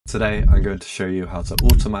Today I'm going to show you how to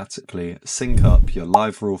automatically sync up your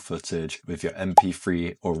live raw footage with your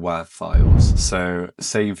MP3 or WAV files. So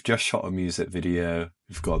say you've just shot a music video,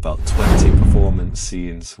 you've got about 20 performance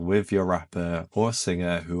scenes with your rapper or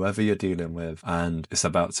singer, whoever you're dealing with, and it's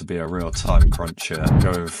about to be a real time cruncher,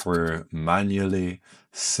 going through manually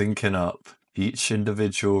syncing up each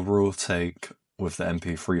individual raw take with the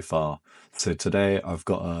MP3 file. So today I've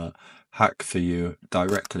got a hack for you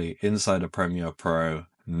directly inside of Premiere Pro.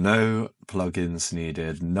 No plugins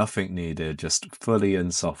needed, nothing needed, just fully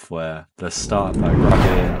in software. Let's start by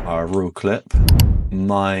grabbing our raw clip.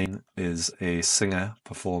 Mine is a singer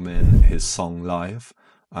performing his song live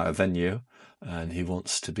at a venue, and he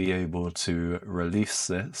wants to be able to release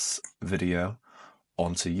this video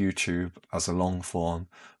onto YouTube as a long form,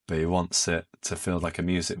 but he wants it to feel like a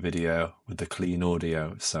music video with the clean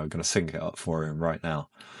audio. So I'm going to sync it up for him right now.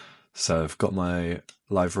 So I've got my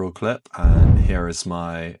live raw clip, and here is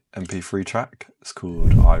my MP3 track. It's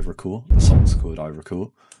called I Recall. The song's called I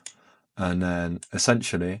Recall. And then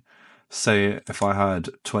essentially, say if I had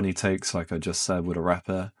 20 takes like I just said with a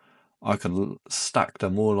rapper, I could stack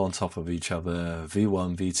them all on top of each other,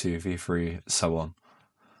 V1, V2, V3, so on.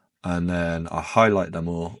 And then I highlight them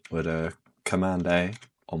all with a Command A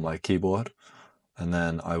on my keyboard, and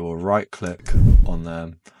then I will right click on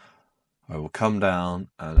them. I will come down,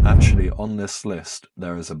 and actually on this list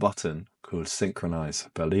there is a button called Synchronize,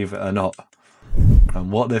 believe it or not.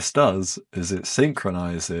 And what this does is it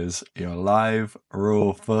synchronizes your live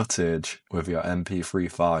raw footage with your MP3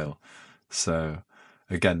 file. So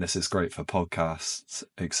again, this is great for podcasts,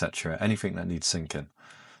 etc., anything that needs syncing.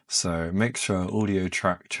 So make sure audio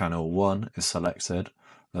track channel 1 is selected.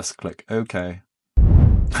 Let's click OK.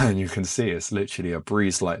 And you can see it's literally a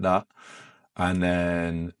breeze like that. And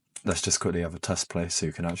then let's just quickly have a test play so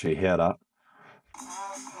you can actually hear that.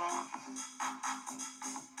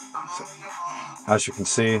 So, as you can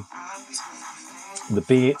see, the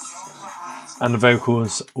beat and the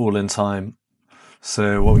vocals all in time.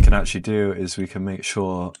 So what we can actually do is we can make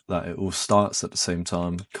sure that it all starts at the same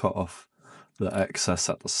time, cut off the excess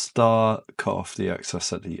at the start, cut off the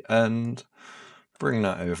excess at the end, bring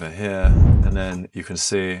that over here, and then you can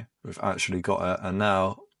see we've actually got it. And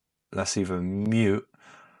now let's even mute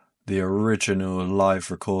the original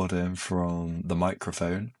live recording from the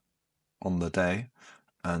microphone on the day,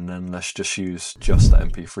 and then let's just use just the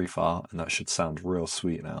MP3 file, and that should sound real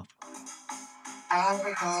sweet now.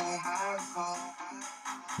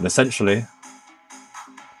 And essentially,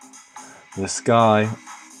 this guy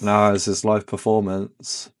now has his live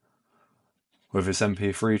performance with his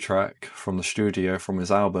MP3 track from the studio, from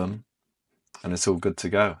his album, and it's all good to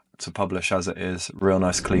go to publish as it is. Real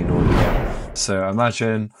nice clean audio. So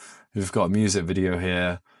imagine you've got a music video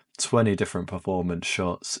here, 20 different performance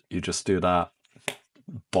shots. You just do that,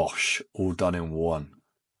 bosh, all done in one.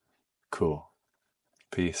 Cool.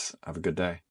 Peace. Have a good day.